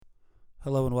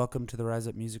Hello and welcome to the Rise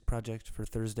Up Music Project for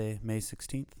Thursday, May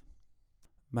 16th.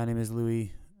 My name is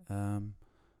Louis.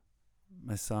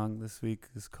 My song this week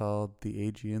is called The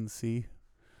Aegean Sea,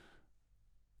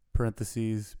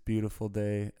 parentheses, beautiful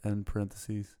day, end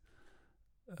parentheses.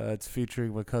 It's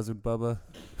featuring my cousin Bubba.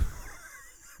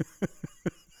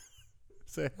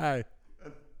 Say hi.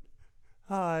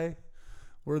 Hi.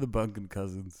 We're the Bunkin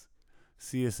Cousins.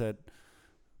 See us at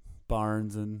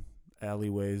barns and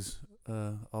alleyways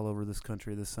all over this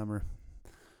country this summer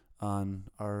on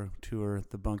our tour,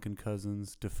 The Bunkin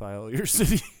Cousins Defile Your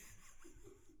City.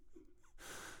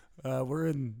 We're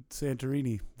in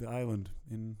Santorini, the island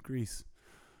in Greece.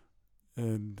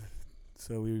 And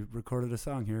so we recorded a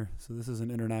song here. So this is an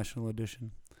international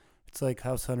edition. It's like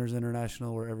House Hunters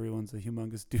International, where everyone's a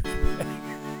humongous dude and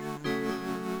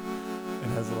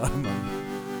has a lot of money.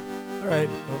 All right,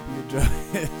 hope you enjoy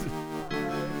it.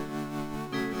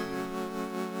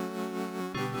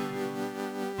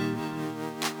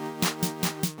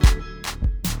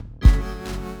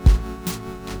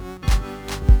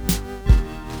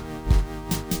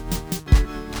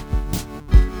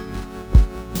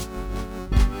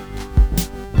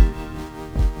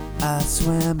 I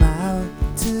swam out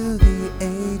to the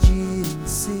Aegean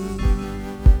Sea.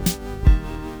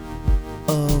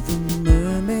 All the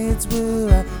mermaids were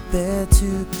out there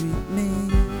to greet me,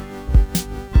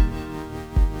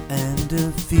 and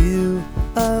a few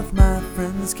of my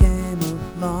friends came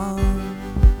along.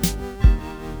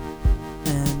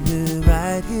 And we're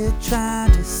right here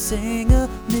trying to sing a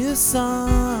new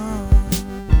song.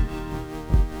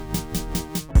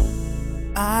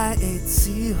 I ate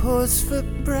seahorse for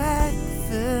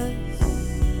breakfast,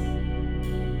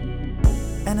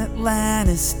 an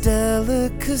Atlantis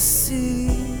delicacy.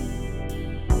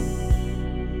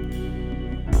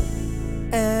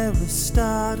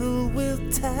 Aristotle will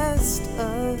test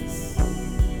us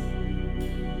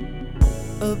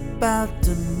about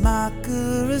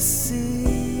democracy.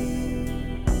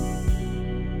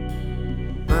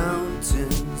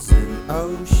 Mountains and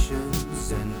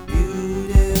oceans and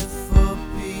beautiful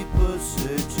people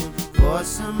searching for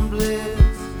some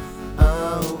bliss.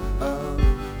 Oh, oh,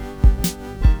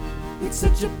 it's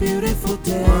such a beautiful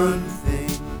day. One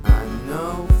thing I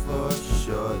know for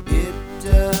sure, it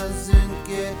doesn't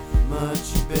get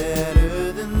much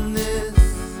better than this.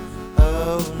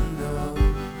 Oh no,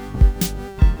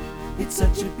 it's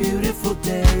such a beautiful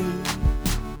day.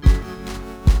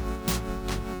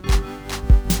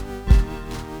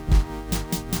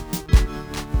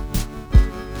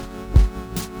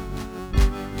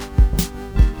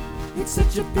 It's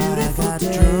such a beautiful day. I got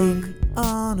drunk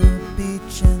on a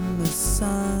beach in the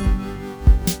sun.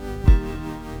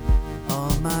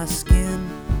 All my skin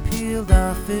peeled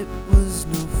off, it was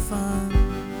no fun.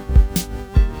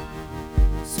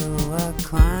 So I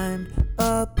climbed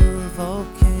up a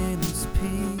volcano's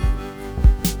peak,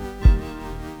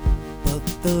 but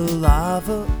the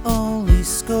lava only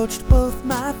scorched both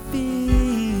my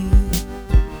feet.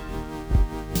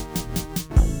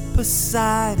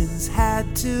 Poseidon's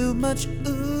had too much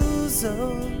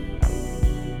ouzo.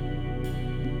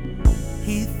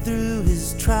 He threw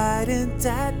his trident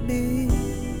at me.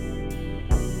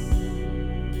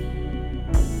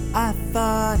 I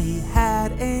thought he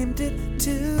had aimed it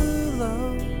too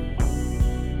low,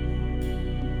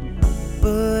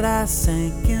 but I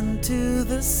sank into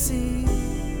the sea.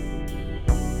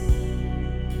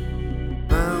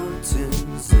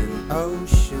 Mountains and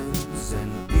oceans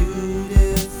and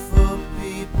beautiful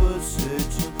people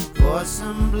searching for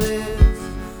some bliss.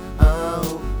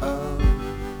 Oh, oh,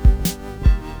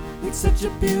 it's such a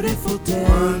beautiful day.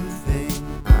 One thing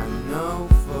I know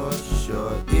for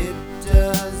sure, it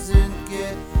doesn't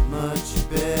get much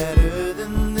better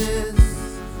than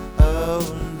this. Oh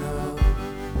no,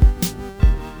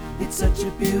 it's such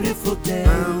a beautiful day.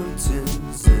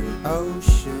 Mountains and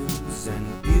oceans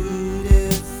and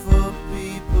beautiful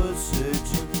people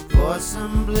searching for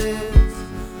some bliss.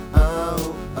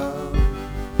 Oh, oh,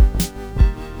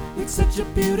 it's such a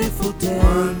beautiful day.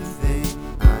 One thing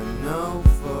I know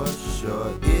for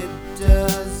sure, it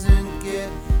doesn't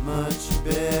get much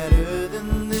better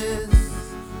than this.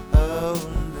 Oh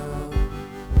no,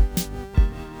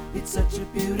 it's such a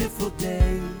beautiful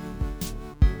day.